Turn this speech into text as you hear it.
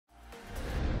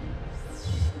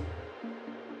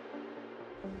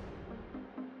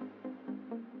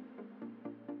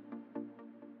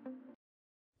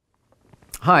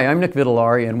Hi, I'm Nick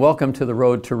Vitellari, and welcome to the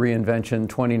Road to Reinvention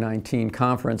 2019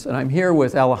 conference. And I'm here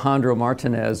with Alejandro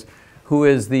Martinez, who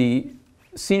is the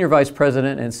Senior Vice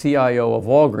President and CIO of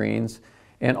Walgreens,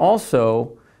 and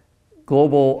also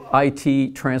Global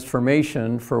IT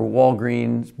Transformation for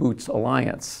Walgreens Boots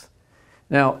Alliance.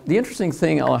 Now, the interesting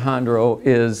thing, Alejandro,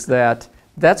 is that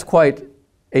that's quite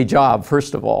a job,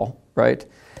 first of all, right?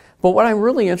 But what I'm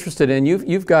really interested in,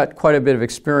 you've got quite a bit of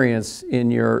experience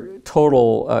in your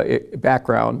total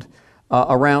background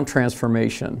around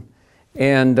transformation.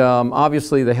 And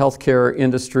obviously the healthcare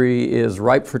industry is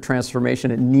ripe for transformation.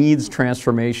 It needs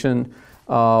transformation.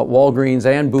 Walgreens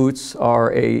and Boots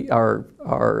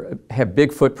have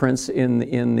big footprints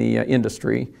in the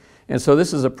industry. And so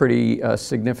this is a pretty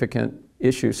significant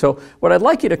issue. So what I'd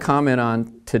like you to comment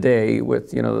on today with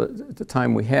the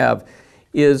time we have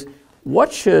is,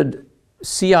 what should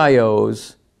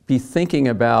CIOs be thinking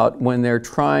about when they're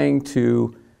in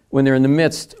the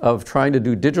midst of trying to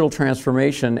do digital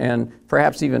transformation and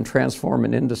perhaps even transform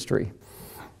an industry?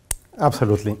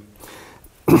 Absolutely.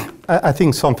 I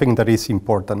think something that is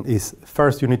important is,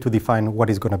 first you need to define what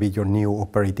is going to be your new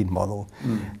operating model.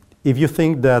 If you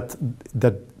think that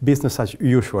business as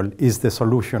usual is the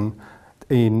solution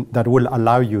that will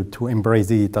allow you to embrace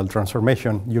digital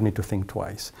transformation, you need to think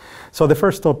twice. So the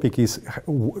first topic is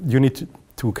you need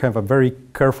to have a very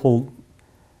careful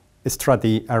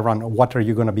strategy around what are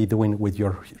you going to be doing with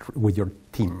your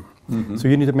team. Mm-hmm. So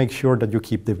you need to make sure that you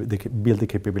build the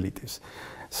capabilities.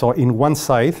 So in one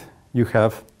side, you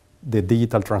have the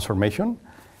digital transformation.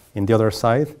 In the other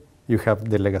side, you have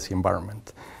the legacy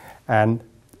environment. And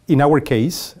in our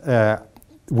case,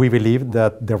 we believe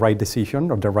that the right decision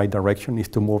or the right direction is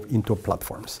to move into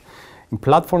platforms. And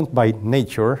platforms by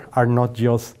nature are not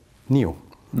just new.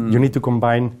 You need to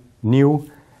combine new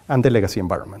and the legacy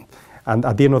environment. And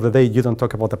at the end of the day, you don't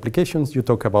talk about applications, you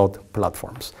talk about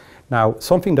platforms. Now,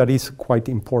 something that is quite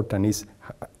important is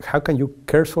how can you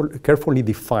carefully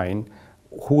define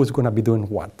who is going to be doing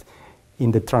what.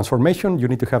 In the transformation, you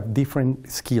need to have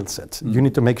different skill sets. You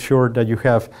need to make sure that you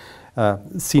have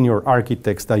senior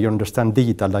architects that you understand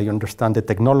digital, that you understand the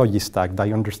technology stack,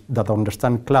 that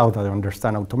understand cloud, that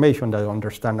understand automation, that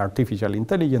understand artificial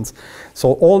intelligence.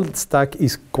 So all stack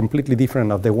is completely different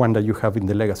than the one that you have in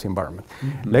the legacy environment.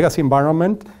 Mm-hmm. Legacy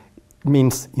environment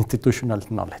means institutional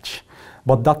knowledge.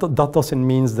 But that doesn't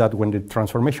mean that when the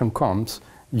transformation comes,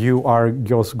 you are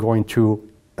just going to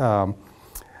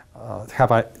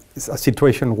have a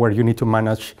situation where you need to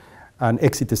manage an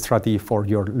exit strategy for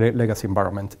your legacy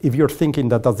environment. If you're thinking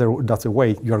that that's the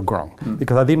way, you're wrong.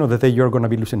 Because at the end of the day, you're going to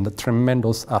be losing a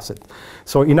tremendous asset.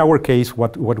 So in our case,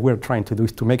 what we're trying to do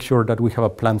is to make sure that we have a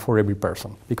plan for every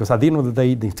person. Because at the end of the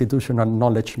day, the institutional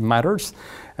knowledge matters.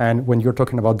 And when you're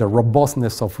talking about the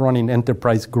robustness of running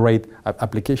enterprise-grade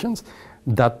applications,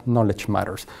 that knowledge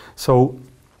matters. So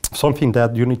something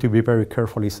that you need to be very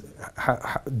careful is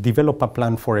develop a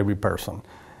plan for every person.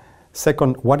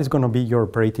 Second, what is going to be your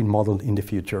operating model in the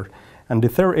future? And the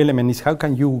third element is how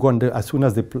can you, as soon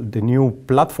as the new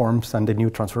platforms and the new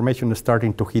transformation is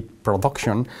starting to hit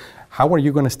production, how are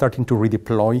you going to start to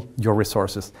redeploy your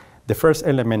resources? The first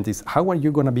element is how are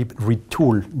you going to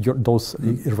retool those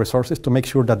resources to make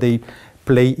sure that they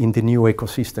play in the new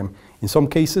ecosystem? In some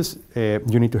cases,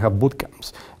 you need to have boot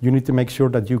camps. You need to make sure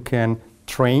that you can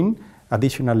train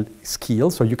additional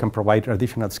skills, so you can provide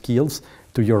additional skills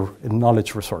to your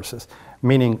knowledge resources.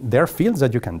 Meaning there are fields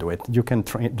that you can do it. You can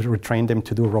retrain them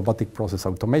to do robotic process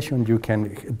automation. You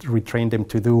can retrain them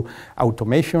to do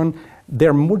automation. There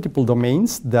are multiple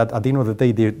domains that at the end of the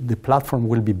day, the platform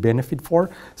will be benefit for.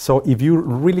 So if you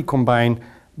really combine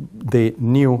the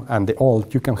new and the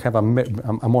old, you can have a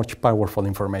much powerful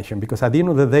information. Because at the end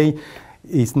of the day,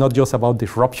 it's not just about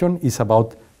disruption, it's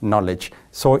about knowledge.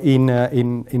 So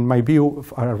in my view,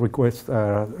 a request,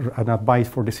 an advice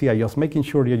for the CIOs, making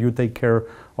sure that you take care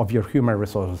of your human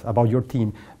resources, about your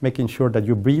team, making sure that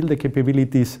you build the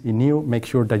capabilities in new, make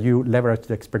sure that you leverage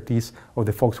the expertise of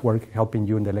the folks who are helping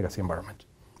you in the legacy environment.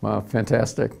 Wow,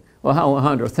 fantastic. Well,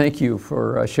 Alejandro, thank you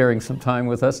for sharing some time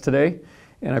with us today,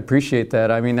 and I appreciate that.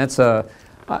 I mean, that's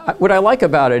what I like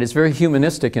about it is very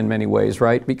humanistic in many ways,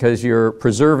 right? Because you're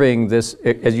preserving this,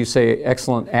 as you say,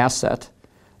 excellent asset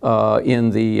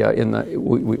in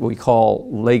what we call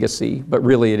legacy, but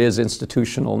really it is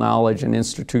institutional knowledge and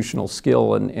institutional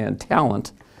skill and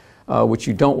talent, which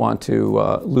you don't want to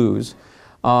lose.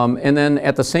 And then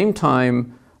at the same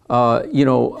time,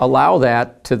 allow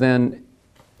that to then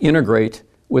integrate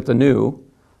with the new.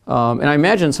 And I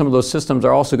imagine some of those systems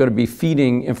are also going to be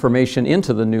feeding information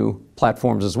into the new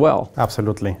platforms as well.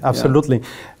 Absolutely, absolutely.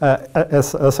 Yeah.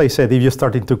 As I said, if you're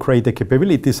starting to create the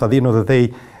capabilities, at the end of the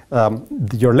day,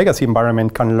 your legacy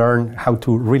environment can learn how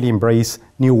to really embrace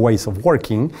new ways of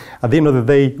working. At the end of the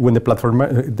day, when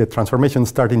the transformation is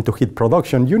starting to hit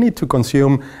production, you need to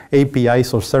consume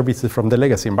APIs or services from the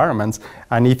legacy environments.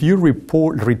 And if you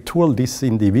retool these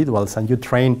individuals and you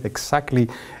train exactly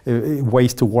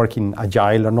ways to work in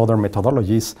agile and other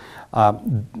methodologies,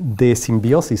 the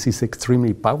symbiosis is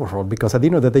extremely powerful, because at the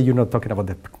end of the day, you're not talking about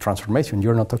the transformation,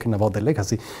 you're not talking about the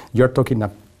legacy, you're talking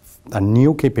about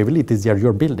new capabilities that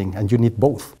you're building, and you need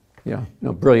both. Yeah,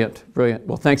 no, brilliant, brilliant.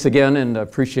 Well, thanks again, and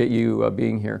appreciate you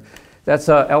being here. That's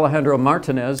Alejandro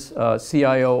Martinez,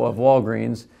 CIO of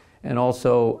Walgreens, and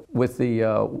also with the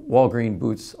Walgreen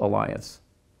Boots Alliance.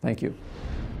 Thank you.